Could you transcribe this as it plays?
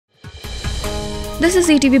This is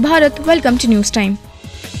ETV Bharat. Welcome to Newstime.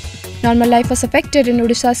 Normal life was affected in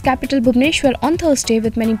Odisha's capital Bhubaneswar on Thursday,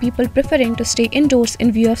 with many people preferring to stay indoors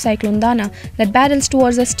in view of Cyclone Dana that barrels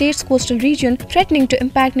towards the state's coastal region, threatening to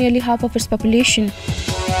impact nearly half of its population.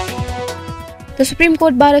 The Supreme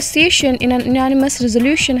Court Bar Association, in an unanimous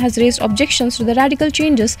resolution, has raised objections to the radical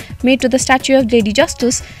changes made to the statue of Lady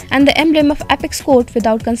Justice and the emblem of Apex Court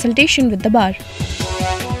without consultation with the bar.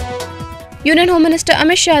 Union Home Minister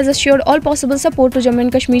Amit Shah has assured all possible support to Jammu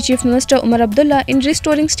and Kashmir Chief Minister Omar Abdullah in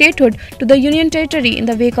restoring statehood to the Union territory in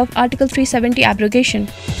the wake of Article 370 abrogation.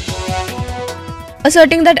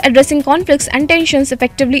 Asserting that addressing conflicts and tensions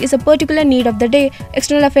effectively is a particular need of the day,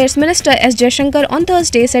 External Affairs Minister S. Jaishankar on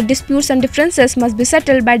Thursday said disputes and differences must be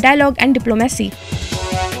settled by dialogue and diplomacy.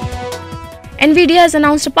 NVIDIA has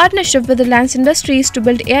announced a partnership with Reliance Industries to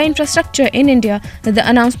build AI infrastructure in India. The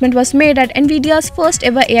announcement was made at NVIDIA's first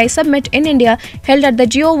ever AI Summit in India, held at the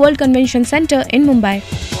Geo World Convention Center in Mumbai.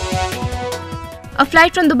 A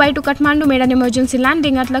flight from Dubai to Kathmandu made an emergency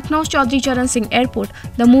landing at Lucknow's Chaudhry Charan Singh Airport.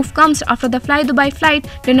 The move comes after the Fly Dubai flight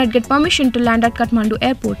did not get permission to land at Kathmandu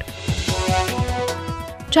Airport.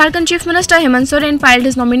 Jharkhand Chief Minister Hemant Soren filed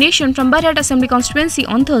his nomination from Barhat Assembly constituency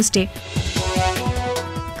on Thursday.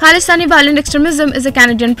 Khalistani violent extremism is a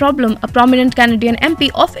Canadian problem, a prominent Canadian MP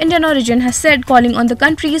of Indian origin has said, calling on the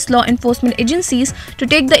country's law enforcement agencies to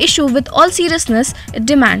take the issue with all seriousness it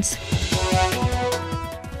demands.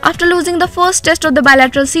 After losing the first test of the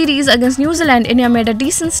bilateral series against New Zealand, India made a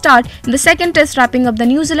decent start in the second test, wrapping up the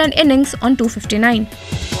New Zealand innings on 259.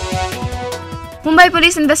 Mumbai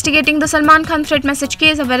police investigating the Salman Khan threat message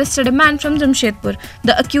case have arrested a man from Jamshedpur.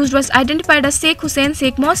 The accused was identified as Sheikh Hussain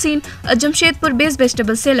Sheikh Mohsin, a Jamshedpur-based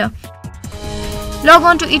vegetable seller. Log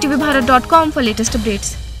on to etvbharat.com for latest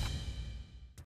updates.